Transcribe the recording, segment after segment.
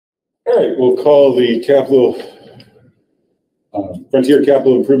All right, we'll call the Frontier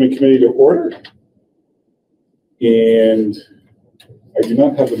Capital Improvement Committee to order. And I do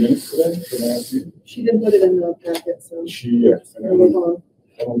not have the minutes today. Can I ask you? She didn't put it in the packet, so yes. I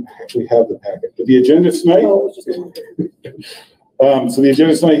don't actually have the packet, but the agenda tonight. Oh, so the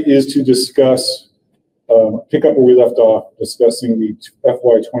agenda tonight is to discuss, pick up where we left off, discussing the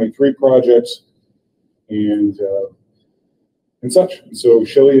FY23 projects and such. And so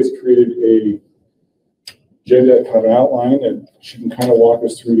Shelley has created a agenda, kind of an outline, and she can kind of walk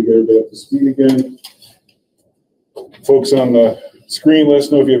us through to get everybody up to speed again. Folks on the screen, let us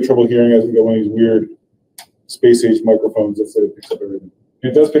know if you have trouble hearing as we go one of these weird space-age microphones that say it picks up everything.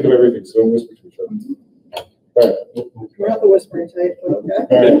 It does pick up everything, so don't whisper to each other. All right. We're not the whispering type, but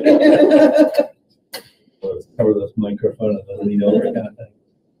okay. All right. Cover this microphone and then lean over kind of thing.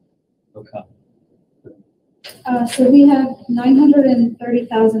 Okay. So we have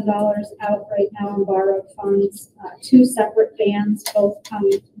 $930,000 out right now in borrowed funds. Two separate bans, both come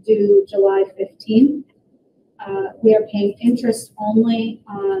due July 15th. We are paying interest only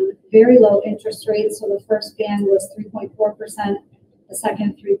on very low interest rates. So the first ban was 3.4%, the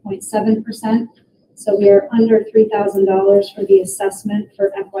second 3.7%. So we are under $3,000 for the assessment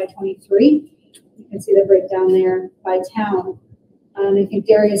for FY23. You can see the breakdown there by town. I think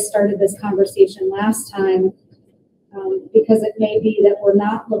Darius started this conversation last time because it may be that we're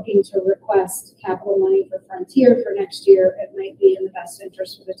not looking to request capital money for Frontier for next year. It might be in the best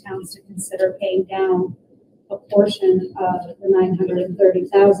interest for the towns to consider paying down a portion of the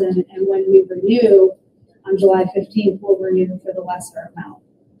 $930,000, and when we renew on July 15th, we'll renew for the lesser amount.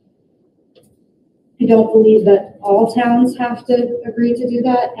 I don't believe that all towns have to agree to do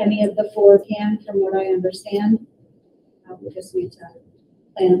that. Any of the four can, from what I understand. We just need to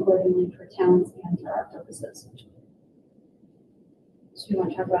plan accordingly for towns and for our purposes. So you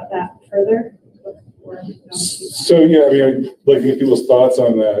want to talk about that further? So yeah, I mean, I'd like to get people's thoughts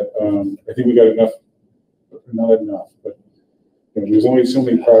on that. I think we got enough, not enough, but you know, there's only so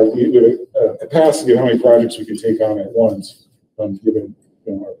many projects. We have a capacity of how many projects we can take on at once, given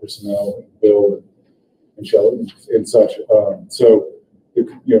our personnel, and Bill, and Shelley, and such. So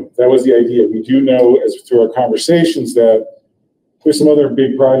that was the idea. We do know, as through our conversations, that there's some other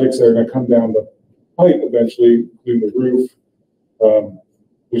big projects that are going to come down the pipe eventually, including the roof,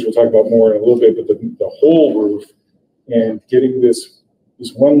 which we'll talk about more in a little bit, but the whole roof, and getting this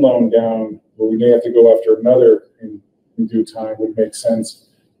one loan down where we may have to go after another in due time would make sense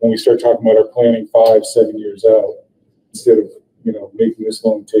when we start talking about our planning 5-7 years out, instead of making this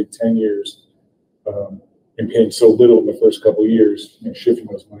loan take 10 years and paying so little in the first couple of years, shifting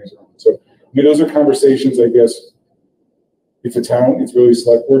those monies around. So I mean, those are conversations, I guess. It's a town, it's really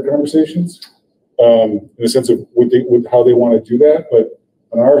select board conversations in the sense of how they want to do that. But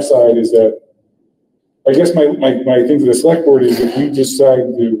on our side is that, I guess my thing to the select board is if we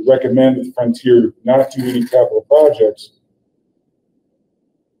decide to recommend that Frontier not do any capital projects,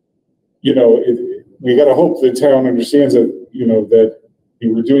 we got to hope the town understands that, that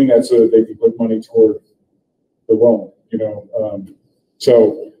we were doing that so that they can put money toward the loan,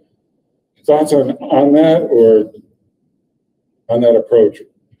 so thoughts on that or on that approach?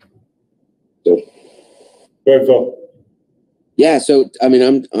 So, go ahead, Phil. Yeah, so I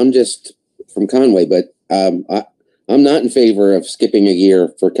mean, I'm just from Conway, but I'm not in favor of skipping a year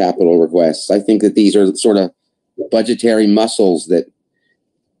for capital requests. I think that these are sort of budgetary muscles that,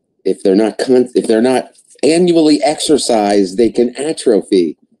 if they're not annually exercised, they can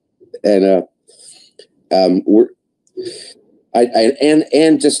atrophy, and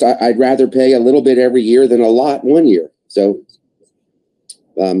I'd rather pay a little bit every year than a lot one year. So,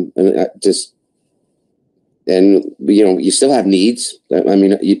 you still have needs. I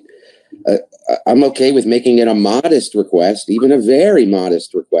mean, I'm okay with making it a modest request, even a very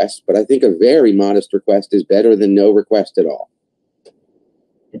modest request, but I think a very modest request is better than no request at all.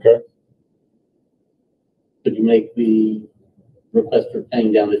 Okay. Could you make the request for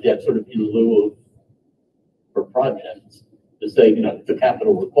paying down the debt sort of in lieu of for projects, to say, it's a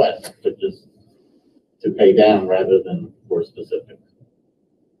capital request, but just to pay down rather than for specific?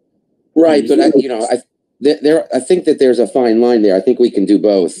 Right, but I think that there's a fine line there. I think we can do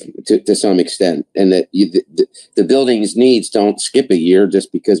both to some extent, and that the building's needs don't skip a year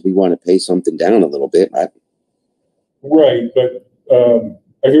just because we want to pay something down a little bit. Right, but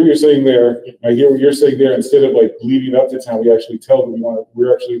I hear what you're saying there. I hear what you're saying there. Instead of like leaving it up to town, we actually tell them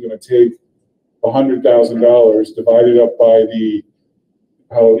we're actually going to take $100,000, divide it up by the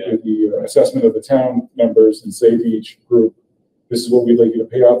assessment of the town members, and say to each group, this is what we'd like you to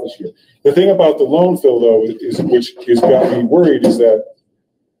pay off this year. The thing about the loan, Phil, though, which has got me worried, is that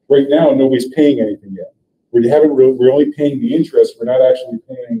right now, nobody's paying anything yet. We're only paying the interest. We're not actually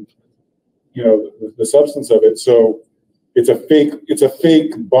paying, you know, the substance of it. So it's a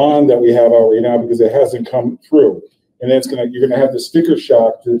fake bond that we have out right now because it hasn't come through. And then you're gonna have the sticker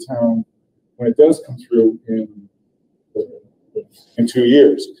shock to the town when it does come through in 2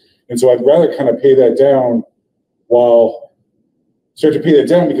 years. And so I'd rather kind of pay that down start to pay that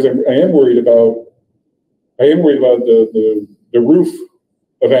down because I am worried about the roof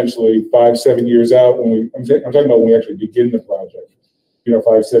eventually 5-7 years out I'm talking about when we actually begin the project, you know,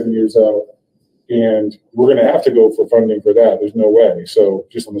 5-7 years out. And we're going to have to go for funding for that. There's no way. So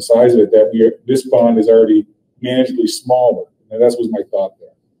just on the size of it, this bond is already manageably smaller. And that was my thought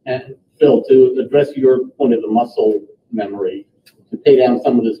there. And Phil, to address your point of the muscle memory, to pay down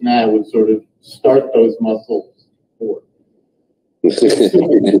some of this now would sort of start those muscles forward. Right,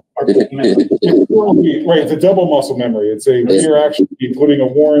 it's a double muscle memory. You're actually putting a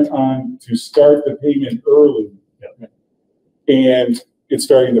warrant on to start the payment early, and it's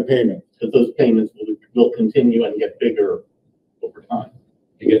starting the payment. Because those payments will continue and get bigger over time.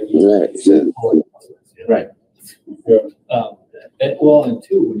 Right. Yeah. And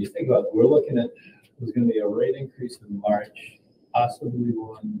two, when you think about it, we're looking at, there's going to be a rate increase in March, possibly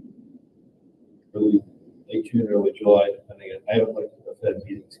one early, late June, early July, depending on, I haven't looked at the Fed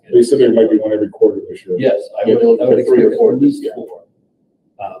meetings. They said there might be one every quarter this year. Yes, I would expect 3 or 4 at least 4.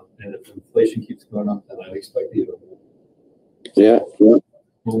 And if inflation keeps going up, then I'd expect even more. Yeah.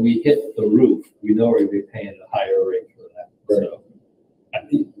 When we hit the roof, we know we're going to be paying a higher rate for that. Right. So, I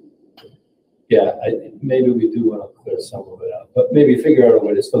think, maybe we do want to clear some of it out, but maybe figure out a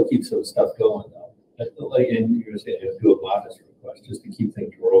way to still keep some stuff going though. Like, and you're going to say, do a modest request just to keep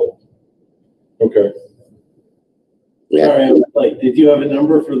things rolling. Okay. Yeah. All right. Like, did you have a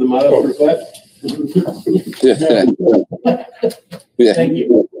number for the modest request? Yeah. Thank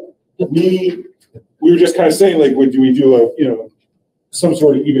you. We were just kind of saying, like, do we do some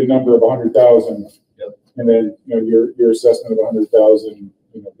sort of even number of 100,000? Yep. And then, your assessment of 100,000,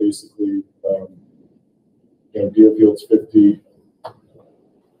 basically, Deerfield's 50,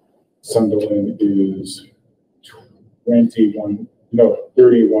 Sunderland is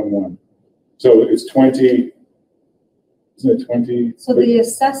 31.1. So it's 20. Isn't it 20? So the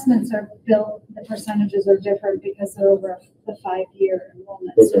assessments are built, the percentages are different because they're over the 5-year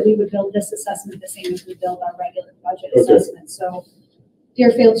enrollment. So Okay. we would build this assessment the same as we build our regular budget Okay. assessment. So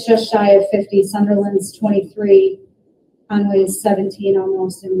Deerfield's just shy of 50, Sunderland's 23, Conway's 17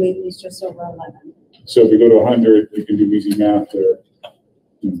 almost, and Whately's just over 11. So if we go to 100, you can do easy math there.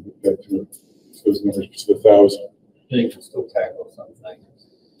 Get to those numbers to 1,000. They can still tackle some things.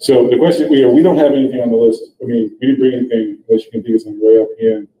 So the question, we don't have anything on the list. I mean, we didn't bring anything unless you can think of something way up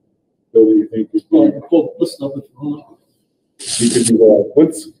hand. Bill, do you think we Well, listen up if you want. could do that?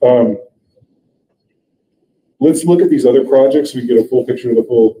 Let's look at these other projects so we get a full picture of the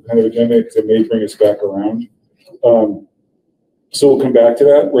full kind of agenda because it may bring us back around. So we'll come back to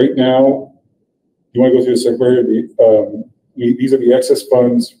that. Right now, you want to go through the secretary? These are the excess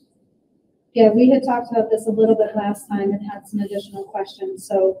funds. Yeah, we had talked about this a little bit last time and had some additional questions.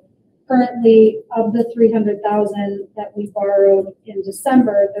 So currently, of the 300,000 that we borrowed in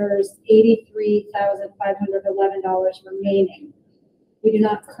December, there's $83,511 remaining. We do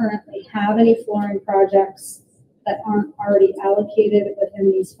not currently have any flooring projects that aren't already allocated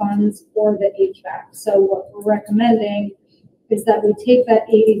within these funds or the HVAC. So what we're recommending is that we take that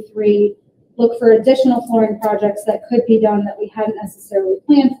 83, look for additional flooring projects that could be done that we hadn't necessarily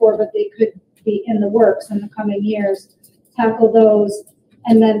planned for, but they could be in the works in the coming years, tackle those,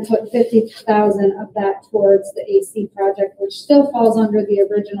 and then put 50,000 of that towards the AC project, which still falls under the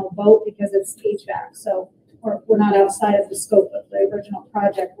original vote because it's HVAC. So we're not outside of the scope of the original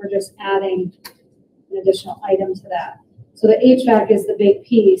project. We're just adding an additional item to that. So the HVAC is the big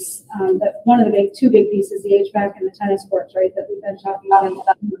piece. But one of the two big pieces, the HVAC and the tennis courts, right, that we've been talking about.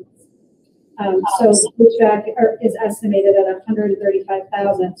 So HVAC is estimated at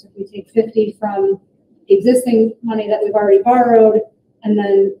 135,000. So if we take 50 from the existing money that we've already borrowed, and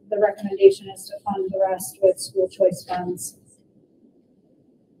then the recommendation is to fund the rest with school choice funds.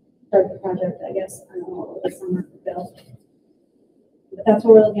 Start the project, I guess. I don't know, the summer bill. But that's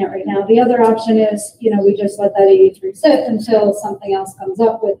what we're looking at right now. The other option is, we just let that 83 sit until something else comes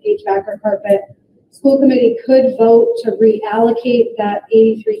up with HVAC or carpet. School committee could vote to reallocate that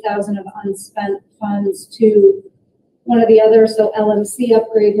 83,000 of unspent funds to one of the others. So LMC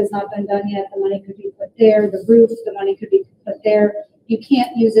upgrade has not been done yet. The money could be put there. The roof, the money could be put there. You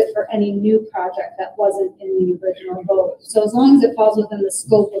can't use it for any new project that wasn't in the original vote. So as long as it falls within the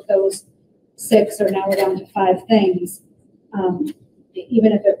scope of those 6, or now we're down to 5 things,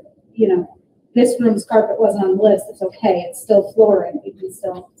 even if it, this room's carpet wasn't on the list, it's okay, it's still flooring, we can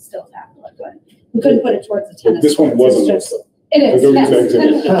still tackle it, but we couldn't put it towards the tennis. This one courts. It's wasn't. just- It is,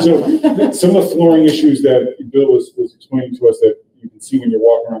 yes. So some of the flooring issues that Bill was explaining to us that you can see when you're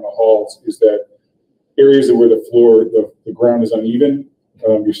walking around the halls is that areas where the floor, the ground is uneven,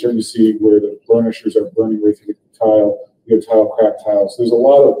 you're starting to see where the burnishers are burning right through the tile. You have cracked tiles. There's a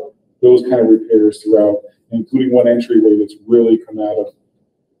lot of those kind of repairs throughout, including one entryway that's really come out of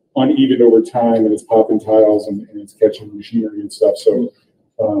uneven over time, and it's popping tiles and it's catching machinery and stuff. So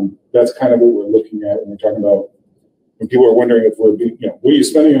that's kind of what we're looking at when we're talking about. When people are wondering if we're, what are you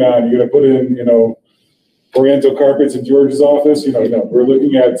spending it on? You're going to put in, Oriental carpets in George's office. No, we're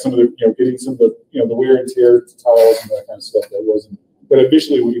looking at some of the, getting some of the, the wear and tear to tiles and that kind of stuff that wasn't. But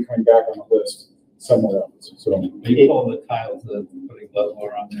initially, we'll be coming back on the list somewhere else. So You pull the tiles and putting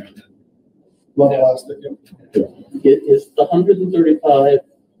more on there. And then Plastic. Is the 135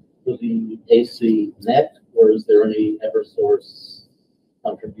 for the AC net, or is there any EverSource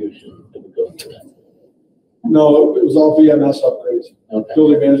contribution that would go into that? No, it was all VMS upgrades. Okay.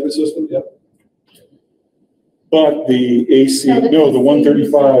 Building management system, yep. but the AC, No, the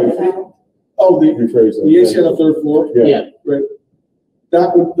 135, Oh, the rephrase that. AC on the third floor, Yeah. right.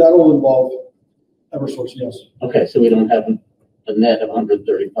 That'll involve EverSource, yes. Okay, so we don't have a net of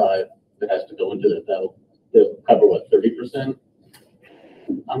 135 that has to go into that. They'll cover what, 30%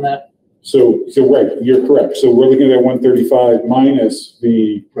 on that? So right, you're correct. So we're looking at 135 minus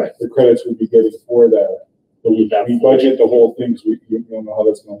the credits we'd be getting for that. But we budget the whole thing, so we don't know how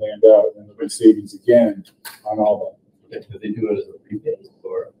that's going to land out, and then there'll be savings again on all that. Okay, do they do it as a rebate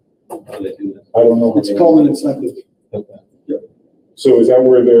or how do they do that? I don't know. It's called an incentive. Okay. So is that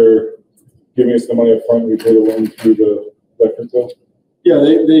where they're giving us the money up front? We pay the loan through the electric bill? Yeah,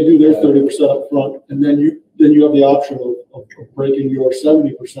 they do their 30% up front, and then you have the option of breaking your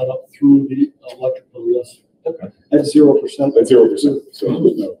 70% up through the electric bill, yes. Okay. At 0%. At 0%. So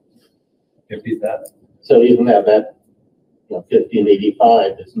no. Can't beat that. So even have that,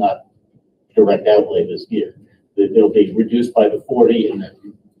 1585 is not direct outlay this year. It'll be reduced by the 40 and then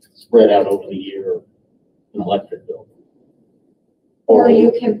spread out over the year in electric bill. Or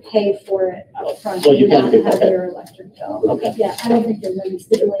you can pay for it upfront. Well, you can not pay, have okay. your electric bill. Okay. Yeah, I don't think there's any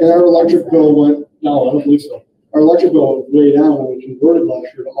stipulation. And our electric bill went, no, I don't believe so. Our electric bill went way down when we converted last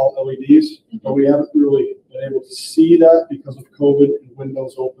year to all LEDs, but we haven't really been able to see that because of COVID and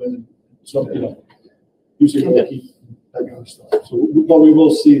windows open and some, using the heat, that kind of stuff. So, but we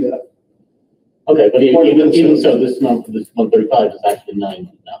will see that. Okay, but even so, this number, this 135 is actually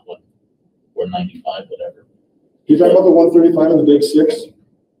 90, not what, or 95, whatever. You talking about the 135 and the big six?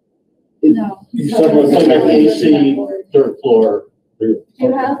 No. You talk about the AC, third floor. Do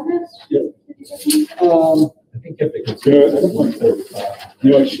you have this? Yeah. I think if they consider it 135.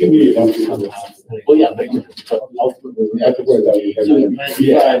 It should be. Well, yeah, but ultimately,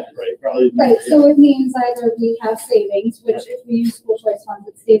 Yeah, right, probably. Right, so it means either we have savings, which if we use school choice funds,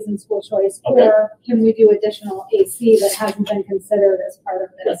 it stays in school choice, Okay. or can we do additional AC that hasn't been considered as part of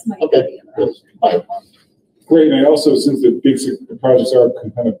this? Might Okay. be the other option. Great, and I also, since the big projects are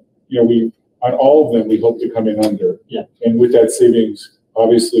kind of, we, on all of them, we hope to come in under. Yeah. And with that savings,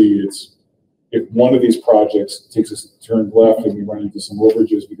 obviously, it's, if one of these projects takes us a turn left and we run into some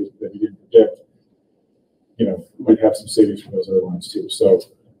overages because that we didn't predict, we'd have some savings from those other ones too. So,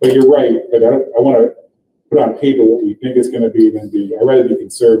 but you're right, but I want to put on paper what we think it's going to be, I'd rather be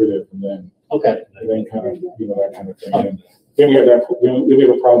conservative and then okay. kind of, that kind of thing. And then we have we have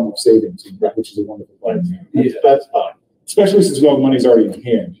a problem with savings, which is a wonderful problem. That's fine. Especially since all the money's already in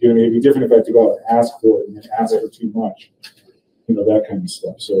hand. It'd be different if I had to go out and ask for it and then ask for too much. That kind of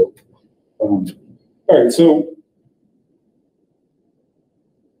stuff. So, all right. So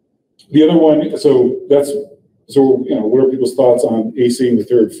the other one, what are people's thoughts on AC in the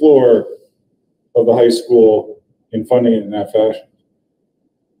third floor of the high school and funding it in that fashion?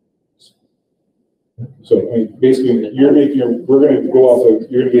 So, basically, we're going to go off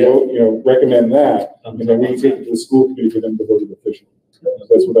of, you're going to be, recommend that, and then we take it to the school committee for them to vote it official.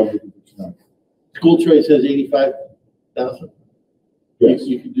 That's what I'm looking for tonight. School choice has 85,000. Yes.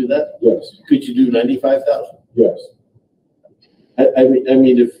 You could do that? Yes. Could you do 95,000? Yes. I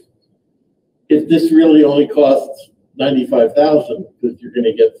mean, if this really only costs 95,000, because you're going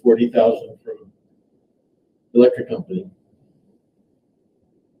to get 40,000 from the electric company,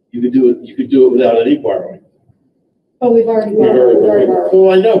 you could do it without any borrowing. But we've already borrowed. Oh,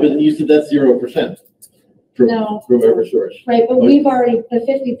 I know, but you said that's 0% from EverSource. Right, but we've already, the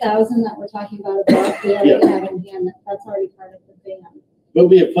 50,000 that we're talking about, we already have in hand, that's already part of the ban. But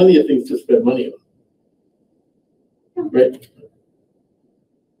we have plenty of things to spend money on. Right?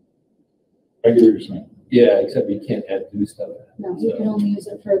 I hear what you're saying. Yeah, except you can't add new stuff. No, you can only use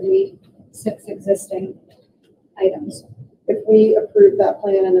it for the 6 existing items. If we approve that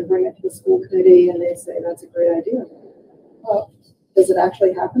plan and then bring it to the school committee and they say that's a great idea, does it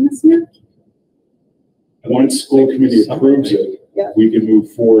actually happen this year? Once school committee approves it, Yeah. we can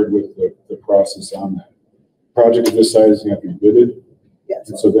move forward with the process on that. Project of this size is going to have to be bidded, Yes.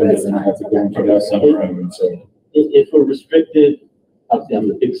 and so then they're going to have to go into that summer, and so. If we're restricted, obviously on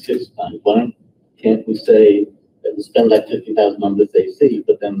the big 6 times, can't we say that we spend that 50,000 on this AC,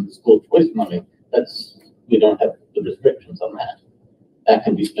 but then the school choice money, we don't have the restrictions on that. That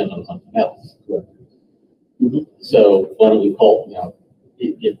can be spent on something else. So why don't we call,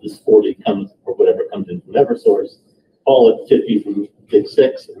 if this 40 comes, or whatever comes in from Eversource, call it 50 from big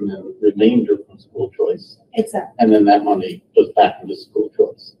 6, and then remainder from school choice. Exactly. And then that money goes back into school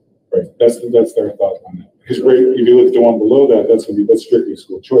choice. Right, that's their thought on that. Because if you look at the one below that, that's strictly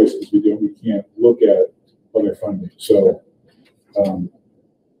school choice, because we can't look at other funding. So,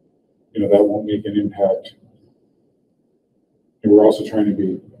 that won't make an impact. And we're also trying to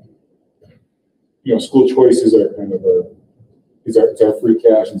be, school choices are kind of it's our free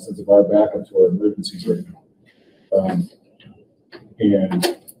cash and sense of our backup to our emergencies right now.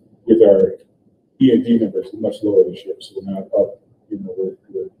 And with our E&D numbers, we're much lower this year, so we're not up. We're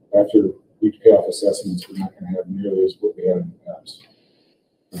after we pay off assessments, we're not going to have nearly as what we had in the past.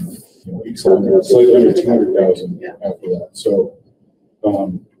 Slightly under 200,000 after that. So,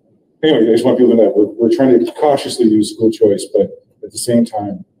 anyway, I just want people to know we're trying to cautiously use school choice, but at the same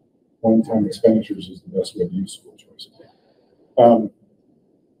time, one-time expenditures is the best way to use school choice. All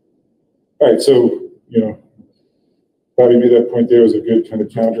right, so Bobby made that point. There was a good kind of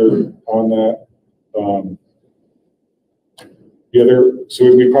counter on that. So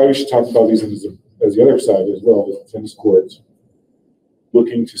we probably should talk about these as the other side as well, the tennis courts.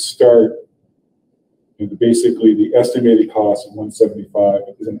 Looking to start, basically the estimated cost of 175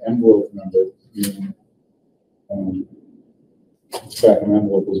 is an envelope number, meaning back an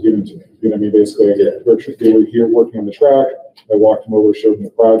envelope was given to me. Basically, they were here working on the track. I walked them over, showed them the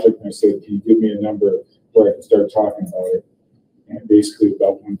project, and I said, "Can you give me a number where I can start talking about it?" And basically,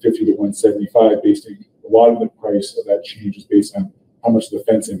 about 150 to 175, based on a lot of the price of that change is based on how much the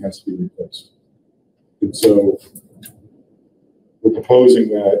fencing has to be replaced. And so we're proposing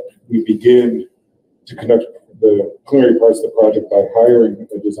that we begin to conduct the preliminary parts of the project by hiring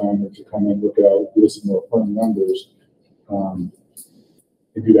a designer to come and look out, give us some more firm numbers, and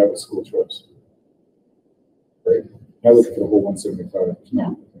do that with school choice. Right? Not looking for the whole 175.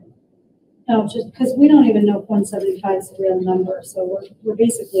 No, just because we don't even know if 175 is a real number. So we're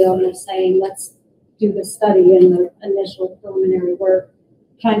basically almost saying, let's do the study and the initial preliminary work,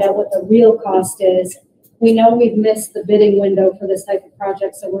 find out what the real cost is. We know we've missed the bidding window for this type of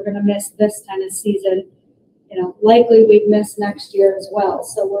project, so we're going to miss this tennis season. Likely we've missed next year as well.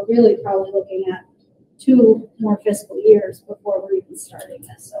 So we're really probably looking at 2 more fiscal years before we're even starting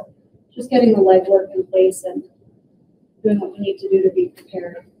this. So just getting the legwork in place and doing what we need to do to be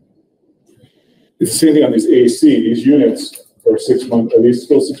prepared. It's the same thing on these AC. These units are 6 months. Are these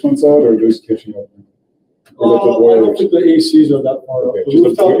still 6 months out, or are these catching up? I don't think the ACs are that far up. Okay, The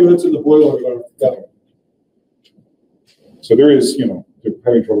rooftop units and the boilers are down. So there is, they're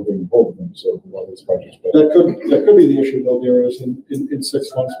having trouble getting hold of them. So a lot of these projects. That could be the issue though, there is in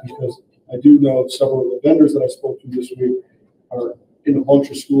 6 months, because I do know several of the vendors that I spoke to this week are in a bunch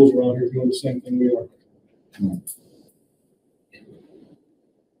of schools around here doing the same thing we are.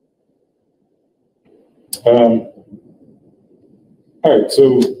 All right,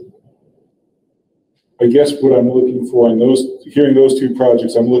 so I guess what I'm looking for in hearing those 2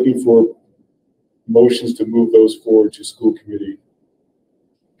 projects, I'm looking for motions to move those forward to school committee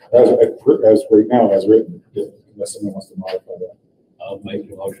as right now, as written, unless someone wants to modify that. I'll make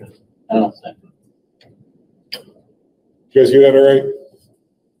a motion. I'll second. You guys hear that all right?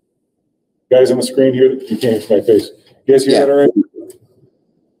 Guys on the screen here, you can't see my face. You guys hear that all right?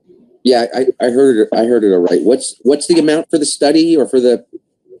 Yeah, I heard it all right. What's the amount for the study or for the?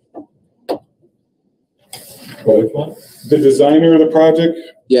 Which one? The designer of the project?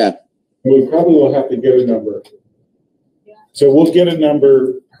 Yeah. We probably will have to get a number. So we'll get a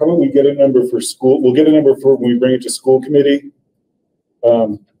number. How about we get a number for school? We'll get a number for when we bring it to school committee.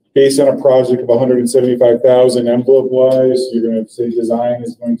 Based on a project of 175,000 envelope wise, you're going to say design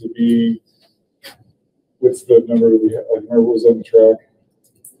is going to be, what's the number that we have? I remember what was on the track?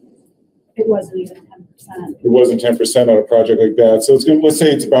 It wasn't even 10%. It wasn't 10% on a project like that. So let's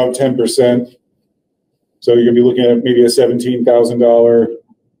say it's about 10%. So you're gonna be looking at maybe a $17,000.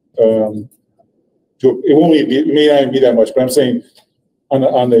 It may not even be that much, but I'm saying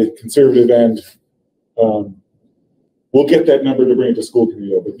on the conservative end, we'll get that number to bring it to school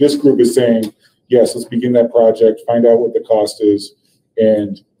committee. But this group is saying, yes, let's begin that project, find out what the cost is,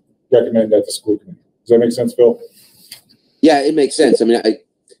 and recommend that to school committee. Does that make sense, Phil? Yeah, it makes sense. I mean,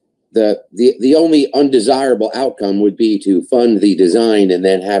 the only undesirable outcome would be to fund the design and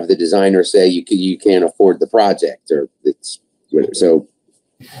then have the designer say you can't afford the project, or it's so.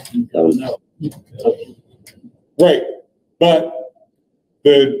 Right, but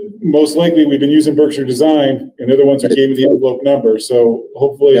the most likely we've been using Berkshire Design, and they're the ones who gave me the envelope number. So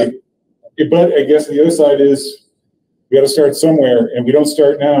hopefully, Yeah. But I guess the other side is we got to start somewhere, and we don't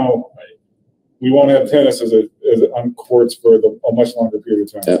start now. We won't have tennis as on courts for a much longer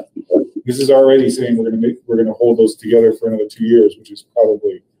period of time. Yeah. This is already saying we're going to hold those together for another 2 years, which is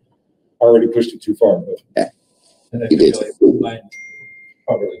probably already pushed it too far. But. Yeah. And I You feel did. like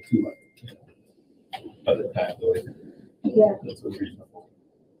probably too much, by the time, though, Yeah. that's reasonable.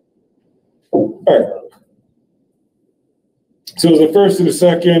 All right. So the first and the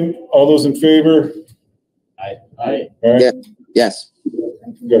second, all those in favor? I, All right. Yeah. Yes.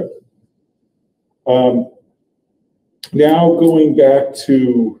 Good. Now going back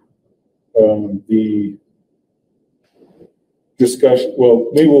to the discussion. Well,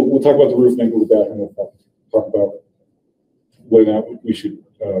 maybe we'll talk about the roof, then we'll go back and we'll talk about what we should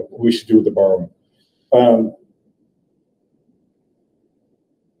do with the borrowing.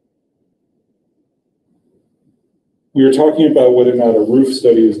 We were talking about whether or not a roof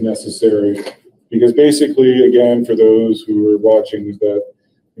study is necessary, because basically, again, for those who are watching, is that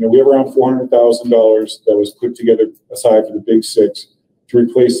we have around $400,000 that was put together aside for the big six to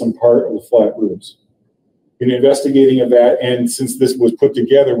replace some part of the flat roofs. In investigating of that, and since this was put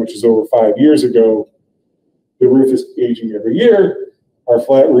together, which is over 5 years ago, the roof is aging every year. Our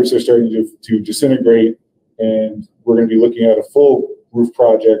flat roofs are starting to disintegrate, and we're going to be looking at a full roof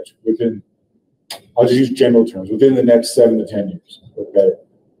project within, I'll just use general terms, within the next 7 to 10 years. Okay.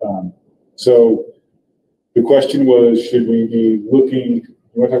 So the question was, should we be looking?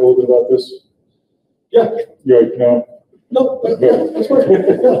 You want to talk a little bit about this? Yeah. You're like, no. No, that's fine.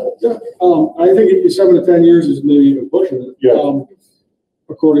 Yeah. I think 7 to 10 years is maybe even pushing it. Yeah.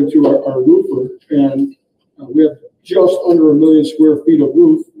 According to our roofer, and we have just under 1 million square feet of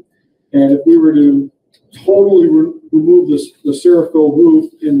roof. And if we were to totally remove the Cerakote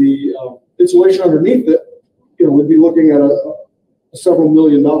roof and the insulation underneath it, we'd be looking at a several $1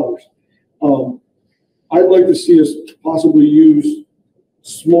 million. I'd like to see us possibly use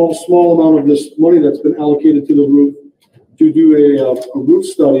small amount of this money that's been allocated to the roof to do a roof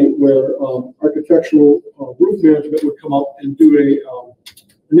study where architectural roof management would come up and do an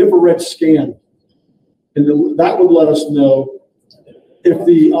infrared scan. And then that would let us know if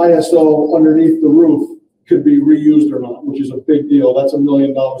the ISO underneath the roof could be reused or not, which is a big deal. That's $1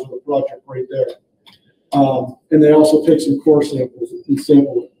 million of the project right there. And they also take some core samples and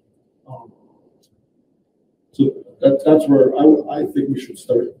sample it. So that's where I think we should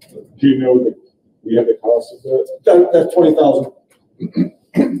start. Do you know that we have the cost of that? That's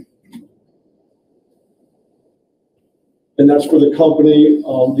 $20,000. And that's for the company,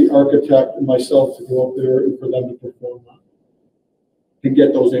 the architect, and myself to go up there and for them to perform that and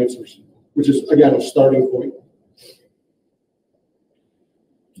get those answers, which is, again, a starting point.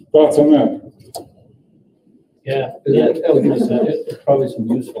 Thoughts on that? Yeah, that would give us probably some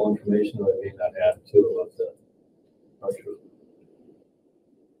useful information that I may not have too about the structure.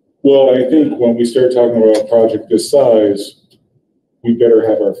 Well, I think when we start talking about a project this size, we better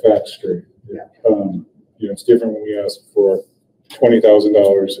have our facts straight. Yeah. It's different when we ask for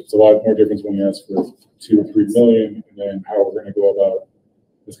 $20,000. It's a lot more different when we ask for 2 or 3 million, and then how we're going to go about.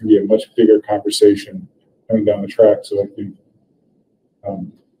 It's going to be a much bigger conversation coming down the track. So I think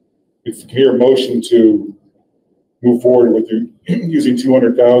if you hear a motion to move forward with using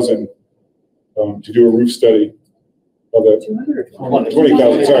 200,000 to do a roof study of that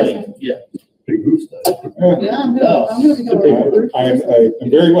 20,000. Sorry. Yeah. Big roof study. Yeah, I'm gonna go with the roof. I'm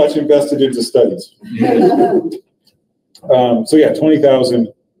very much invested into studies. So yeah,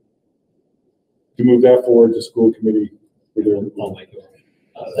 20,000 to move that forward to school committee for their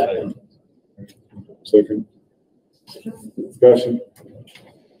second discussion.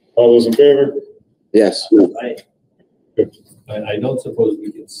 All those in favor? Yes. I don't suppose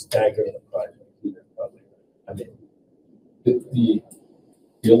we can stagger the project either, probably. I mean,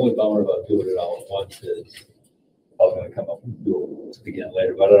 the only bummer about doing it all at once is I was going to come up and do it again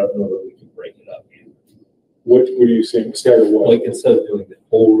later, but I don't know that we can break it up. What are you saying? Stagger what? Like instead of doing the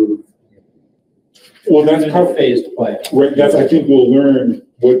whole roof. Well, that's how phased plan. Right. That's, I think we'll learn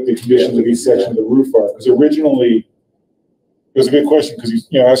what the conditions of each section of the roof are. Because originally, it was a good question because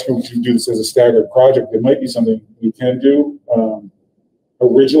you know, asking to do this as a staggered project, it might be something we can do.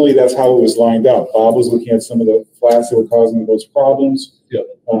 Originally, that's how it was lined up. Bob was looking at some of the flats that were causing the most problems. Yeah.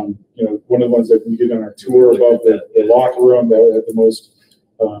 You know, one of the ones that we did on our tour above the locker room that had the most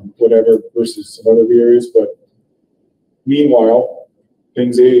whatever versus some other areas. But meanwhile,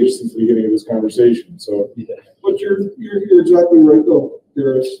 things age since the beginning of this conversation. So, Yeah. But you're exactly right though.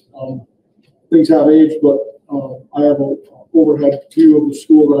 There's things have aged, but I have an overhead view of the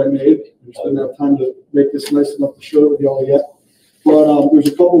school that I made. I just didn't have time to make this nice enough to share it with y'all yet. But there's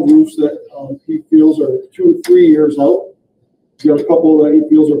a couple roofs that he feels are 2 to 3 years out. You got a couple that he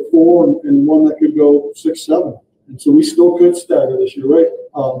feels are 4, and one that could go 6, 7. And so we still could stagger this year, right?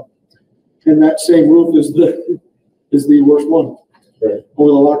 And that same roof is the worst one. right. Over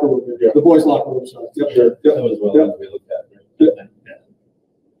the locker room, Yeah. the boys' locker room side. Yep. Sure. Yep. That was one Yep. that we looked at. Yeah.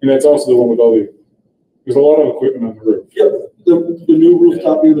 And that's also the one with all there's a lot of equipment on the roof. Yep, the new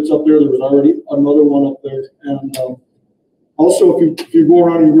rooftop units up there was already another one up there. And also, if you go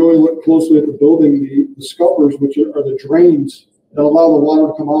around and you really look closely at the building, the scuppers, which are the drains that allow the water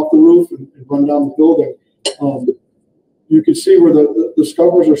to come off the roof and run down the building, you can see where the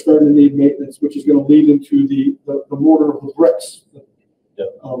scuppers are starting to need maintenance, which is going to lead into the mortar of the bricks.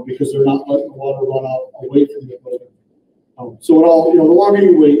 Because they're not letting the water run out away from the building. So it all, the longer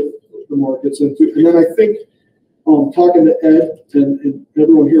you wait, the more it gets into. And then I think, talking to Ed, and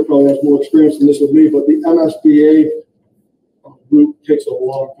everyone here probably has more experience than this with me, but the MSBA route takes a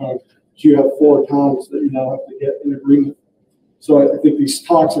long time. So you have 4 towns that you now have to get in agreement. So I think these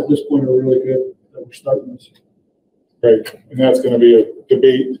talks at this point are really good that we're starting this. Right, and that's going to be a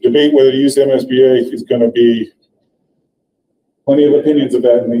debate whether to use the MSBA is going to be plenty of opinions of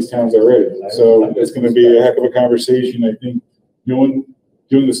that in these towns already. So it's going to be a heck of a conversation. I think doing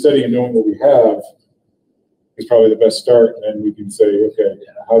the study and knowing what we have is probably the best start. And then we can say, okay,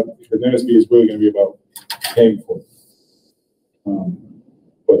 how the MSB is really going to be about paying for it.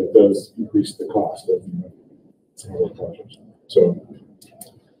 But it does increase the cost of some of the projects. So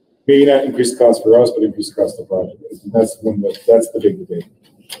maybe not increase the cost for us, but increase the cost of the project. That's the big debate.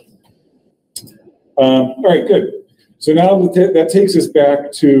 All right, good. So now that takes us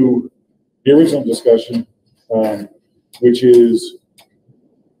back to the original discussion, which is,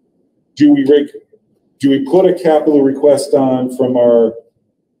 do we put a capital request on from our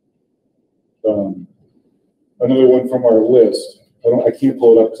another one from our list? I can't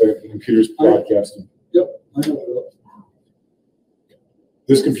pull it up because the computer's broadcasting. Yep, I know that.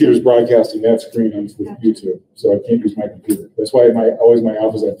 This computer's broadcasting that screen on YouTube, so I can't use my computer. That's why my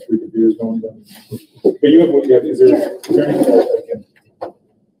office have 3 computers going down. But you have, is there anything I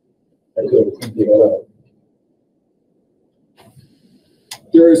could get that out?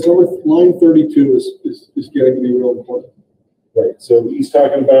 There is line 32 is getting to be real important. Right, so he's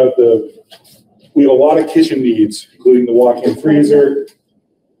talking about we have a lot of kitchen needs, including the walk-in freezer,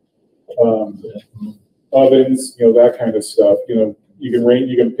 ovens, that kind of stuff. You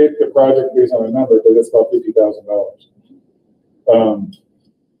can pick the project based on a number, but that's about $50,000.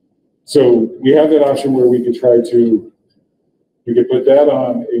 So we have that option where we could put that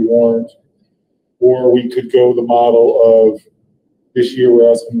on a warrant, or we could go the model of this year we're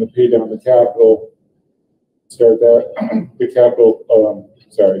asking to pay down the capital, start that,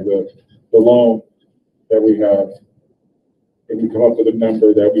 the loan that we have, and we come up with a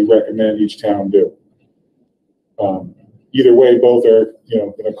number that we recommend each town do. Either way, both are,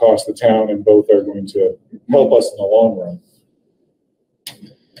 going to cost the town, and both are going to help us in the long run.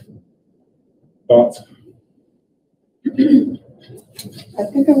 Thoughts? I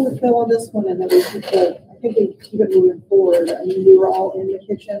think I would fill on this one, and then we keep it moving forward. I mean, we were all in the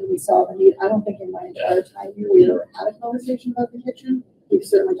kitchen. We saw the need. I don't think in my entire time here we ever had a conversation about the kitchen. We've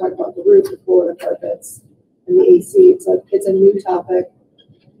certainly talked about the roof, the floor, the carpets, and the AC. It's a new topic.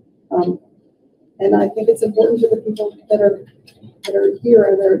 And I think it's important to the people that are here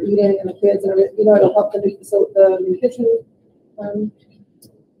and they're eating, and the kids, and it'll help the new kitchen,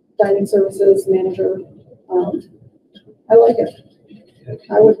 dining services manager. I like it.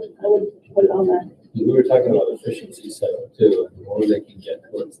 I would put it on there. We were talking about efficiency setup too, and the more they can get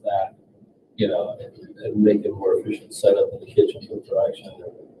towards that, and make it more efficient setup in the kitchen for production,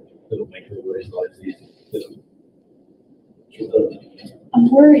 it'll make everybody's lives easy. I'm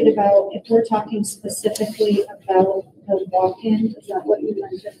worried about if we're talking specifically about the walk-in. Is that what you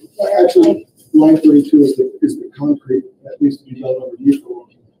mentioned? Actually, line 32 is the concrete that needs to be done underneath the wall.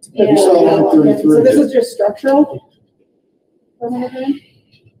 Yeah, You saw line 33. So this is just structural?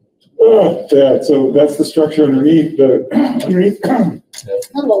 Yeah, so that's the structure underneath Kind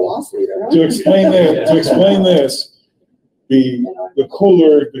of a loss leader, huh? To explain this, the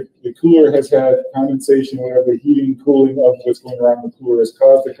cooler has had condensation, whatever, the heating, cooling of what's going around the cooler has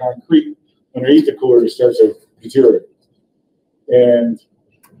caused the concrete underneath the cooler to start to deteriorate. And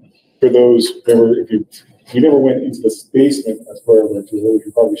for those, if you never went into the basement as part of our tour, which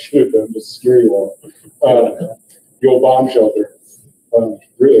you probably should have done, just to scare you all. The old bomb shelter.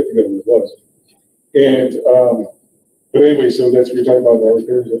 Really, I think that's what it was. And, but anyway, so that's what you're talking about, that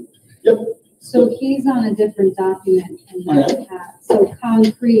repairs. Yep. So he's on a different document and that. So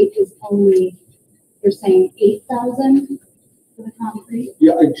concrete is only, you're saying 8,000 for the concrete?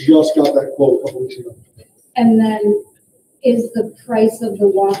 Yeah, I just got that quote a couple weeks ago. And then is the price of the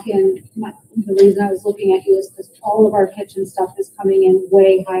walk-in, the reason I was looking at you is because all of our kitchen stuff is coming in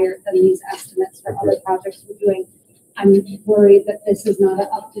way higher than these estimates for other projects we're doing. I'm worried that this is not an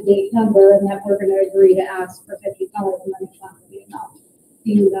up-to-date number and that we're going to agree to ask for $50 and then it's not going to be enough.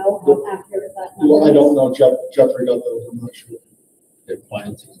 Do you know how accurate that number is? Well, I don't know. Jeffrey got those. I'm not sure. Their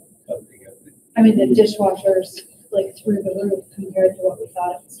appliances and everything. I mean, the dishwasher's like through the roof compared to what we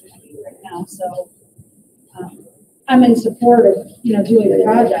thought it was going to be right now. So I'm in support of, doing the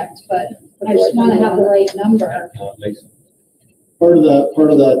project, but I just want to have the right number. Part of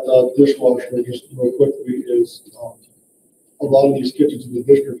that dishwasher, just real quickly, is a lot of these kitchens in the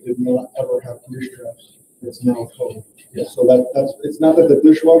district did not ever have grease traps. It's now code. Yeah. So that's it's not that the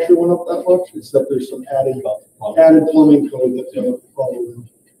dishwasher went up that much, it's that there's some added plumbing code that's going to follow them.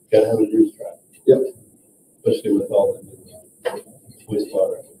 Gotta have a grease trap. Yep. Especially with all the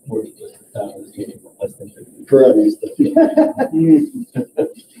wastewater. Less than 50. Correct.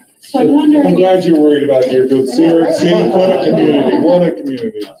 So I'm wondering. I'm glad you're worried about your good Sarah. What a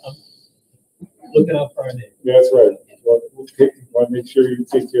community. Looking out for our neighbors. Yeah, that's right. Want to make sure you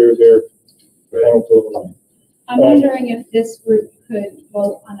take care of their. I'm wondering if this group could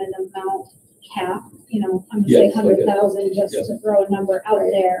vote on an amount cap. I'm gonna say 100,000 just to throw a number out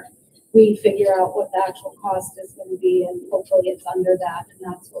there. We figure out what the actual cost is going to be, and hopefully it's under that, and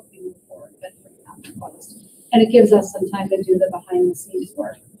that's what we move forward with. And it gives us some time to do the behind the scenes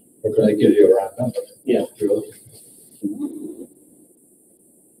work. Okay, I give you a wrap up. Yeah.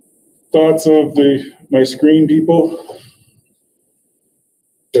 Thoughts of my screen people?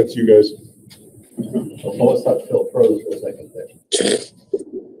 That's you guys. Almost thought Phil froze for a second there.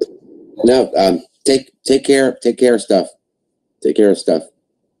 No, take care of stuff. Take care of stuff.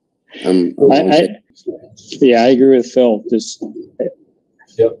 Yeah, I agree with Phil.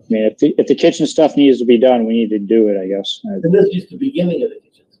 Yep. I mean, if the kitchen stuff needs to be done, we need to do it, I guess. And this is the beginning of the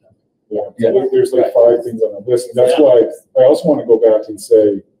kitchen stuff. Yeah. There's like 5 things on the list, and that's why I also want to go back and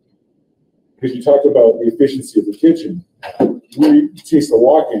say, because you talked about the efficiency of the kitchen. We taste the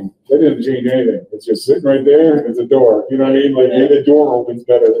walk-in, that didn't change anything. It's just sitting right there, there's a door. You know what I mean? Like maybe the door opens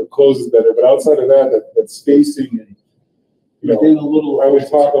better, it closes better, but outside of that spacing and I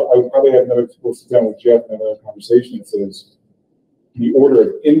would probably have another, we'll sit down with Jeff and have another conversation that says the order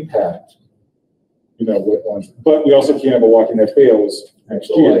of impact, what ones, but we also can't have a walk-in that fails next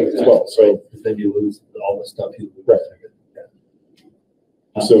year as well. So then you lose all the stuff you lose. Right.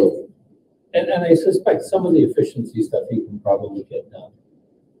 Yeah. So. And I suspect some of the efficiency stuff you can probably get done.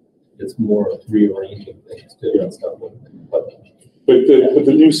 It's more rearranging things too and stuff like that. But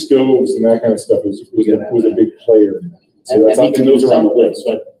the new stoves and that kind of stuff was a big player in that. So that's and those are on the list.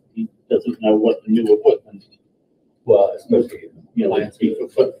 But he doesn't know what the new equipment, well, especially like for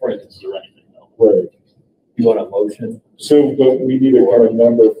footprints or anything. Right. You want a motion? So, but we need a kind of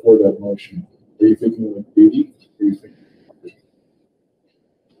number for that motion. Are you thinking like 80? Are you thinking?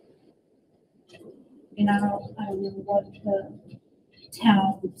 I don't know what the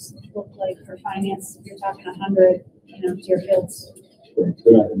towns look like for finance. If you're talking 100, Deerfield's. They're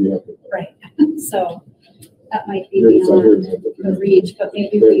not going to be up there. Right. So that might be beyond the reach, but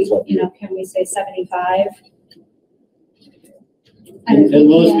maybe can we say 75? And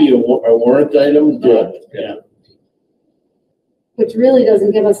will this be a warrant item? Yeah. Which really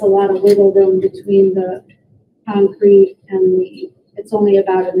doesn't give us a lot of wiggle room between the concrete and it's only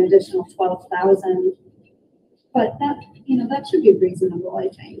about an additional 12,000. But that should be reasonable, I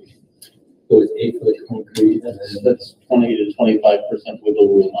think. So it's 8 for the concrete, and then That's 20 to 25% wiggle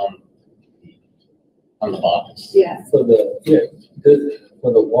room on the box. Yeah.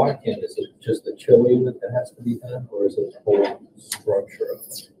 for the walk-in, is it just the chill unit that has to be done, or is it the whole structure of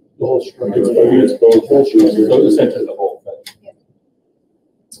it? The whole structure. It's both. So essentially the whole thing.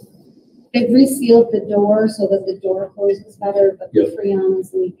 They've resealed the door so that the door closes better, but the Yep. Freon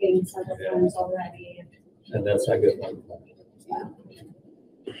is leaking several times already. And that's a good one. Yeah.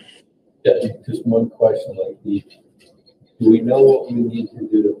 Yeah, just one question, do we know what we need to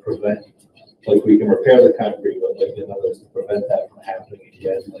do to prevent like we can repair the concrete, but like in other words, to prevent that from happening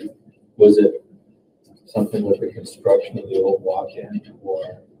again, like, was it something with the construction of the old walk-in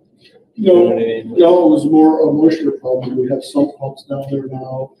or? You know what I mean? No, it was more a moisture problem. We have sump pumps down there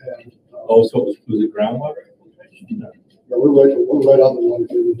now, and Oh, so was it groundwater? yeah, we're right on the one.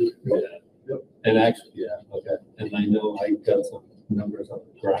 Yeah. Yep. And actually, yeah, okay. And I know I got some numbers on the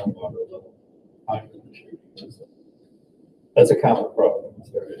groundwater level. That's a common problem.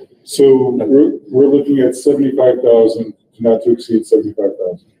 So we're looking at 75,000, not to exceed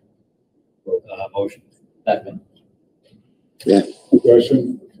 75,000. Motion. Second.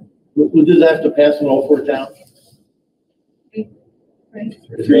 Question? Would this have to pass in all 4 towns? Right.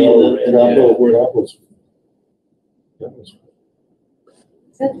 Three of them, And Apple, where Apple's. No,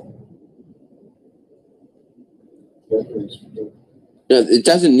 it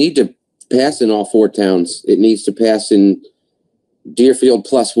doesn't need to pass in all 4 towns. It needs to pass in Deerfield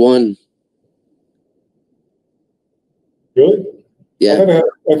 +1. Really? Yeah. I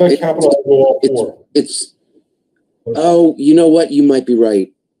thought capital had to go all 4. Oh, you know what? You might be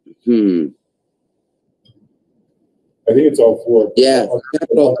right. I think it's all 4. Yeah.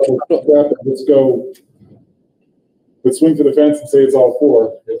 Capital. Let's go. Let's swing for the fence and say it's all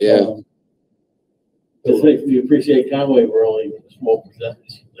 4. Yeah. Because we appreciate Conway, we're only a small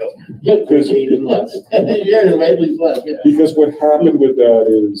percentage. So. Because Even less. Yeah, at least less, yeah. Because what happened with that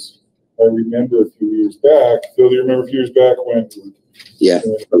is, I remember a few years back, Phil, do you remember a few years back when? Yeah.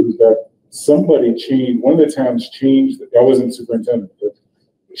 Somebody changed, one of the towns changed, I wasn't superintendent, but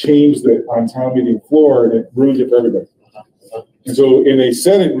changed it on town meeting floor and it ruined it for everybody. And so, and they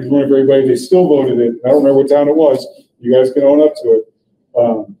said it was ruined for everybody, they still voted it. I don't remember what town it was. You guys can own up to it.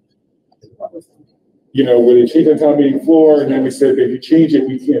 You know, where they changed the town meeting floor and then we said, if you change it,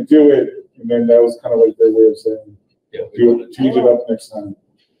 we can't do it. And then that was kind of like their way of saying, change it up next time.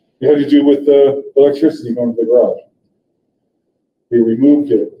 It had to do with the electricity going to the garage. They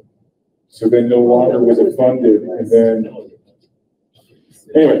removed it. So then no longer was it funded. And then,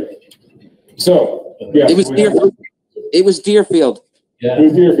 anyway, so, yeah. It was Deerfield. It was Deerfield. Yeah. It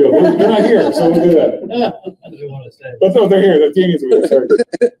was Deerfield. They're not here, so we'll do that. I didn't want to say. But no, they're here. That's Danny's over there.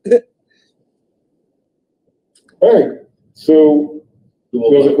 Sorry. All right, so there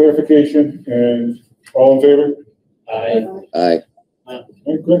was a clarification and all in favor? Aye. Aye. All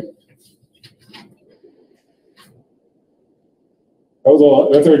right, great. That was all,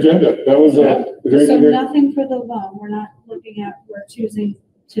 that's our agenda. That was, is there So anything there? nothing for the loan. We're not looking at, we're choosing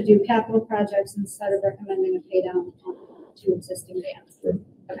to do capital projects instead of recommending a pay down on 2 existing vans.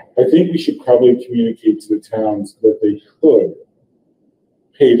 I think we should probably communicate to the towns that they could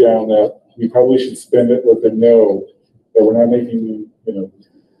pay down that. We probably should spend it, let them know that we're not making, you know,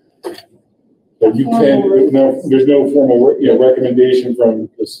 that you can, no, there's no formal, recommendation from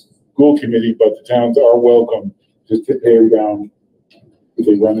the school committee, but the towns are welcome just to pay them down if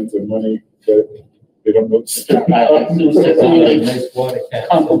they run into money that they don't know. Nice water cap.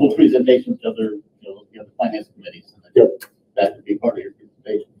 Comparable presentation to other, the other finance committees. Yep. That would be part of your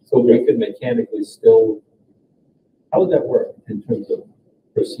presentation. So we could mechanically still, how would that work in terms of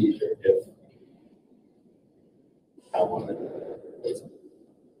procedure if I wanted,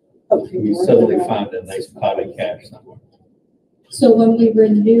 we suddenly found a nice pot of cash somewhere? So when we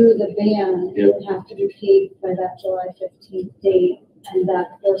renew the van, it would have to be paid by that July 15th date, and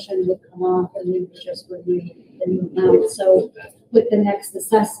that portion would come off, and we would just renew the new amount. So with the next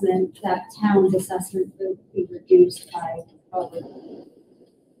assessment, that town's assessment would be reduced by probably.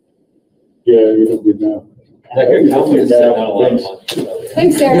 Yeah, you're doing good now. That could count as a lot of money.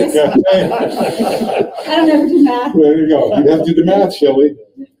 Thanks, Darius. Yeah. I don't ever do math. There you go. You have to do the math, Shelley.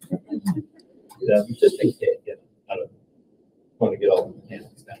 Yeah, just in case, I don't want to get all the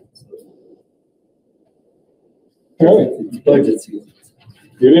mechanics down. So. All right. It's budget season.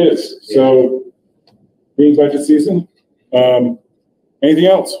 It is. So, being budget season, anything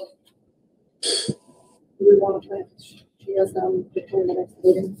else? Do we want to put you guys down before the next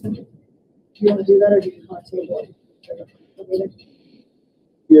meeting? Do you want to do that, or do you want to table it?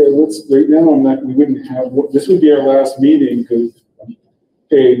 Yeah, right now, we wouldn't have, this would be our last meeting because,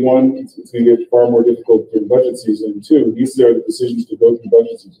 one, it's going to get far more difficult during budget season. 2, these are the decisions to go through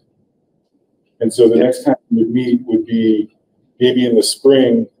budget season. And so the next time we would meet would be maybe in the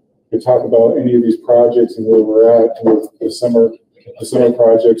spring to talk about any of these projects and where we're at with the summer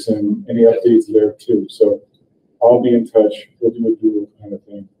projects and any updates there too. So I'll be in touch. We'll do a dual kind of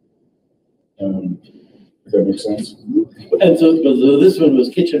thing. Does that make sense? And so this one was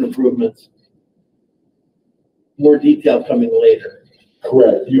kitchen improvements. More detail coming later.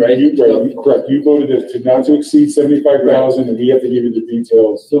 Correct. Correct. You voted it to not to exceed 75,000, and we have to give you the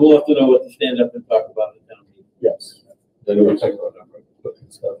details. So we'll have to know what to stand up and talk about in town meeting. Yes. Then we'll talk about number of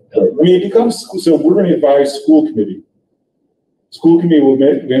stuff. I mean, it becomes, so we're going to advise school committee. School committee will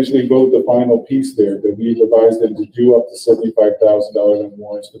eventually vote the final piece there, that we advise them to do up to $75,000 on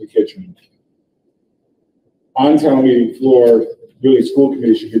warrants for the kitchen. On town meeting floor, really, school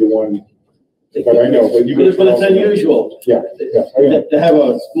committee should be the one, but I know, but you. But it's unusual. Yeah, I know. To have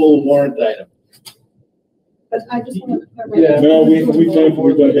a school warrant item. But I just want to. Yeah. No, we've done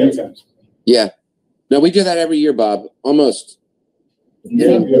it many times. Yeah. No, we do that every year, Bob, almost.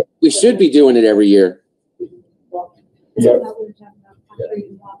 Yeah. We should be doing it every year. Yeah.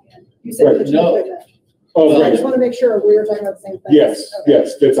 You said Right. kitchen No. equipment. Oh, So I right. just want to make sure we were talking about the same thing. Yes, Okay.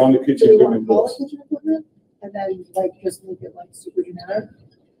 yes, that's on the kitchen Do we want equipment to call list. it kitchen equipment and then like just make it like super generic?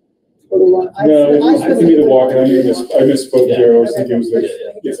 Or do we want? No, I think either walk, I misspoke Yeah. there, I was thinking it was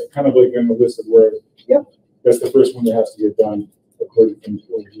it's kind of like on the list of where. Yep. That's the first one that has to get done, according to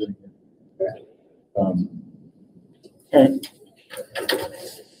what we're doing here. Okay.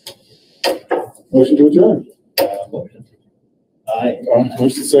 Motion to adjourn. Motion. Aye.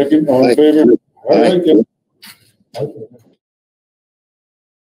 Motion second, all in favor? All right, good. Okay.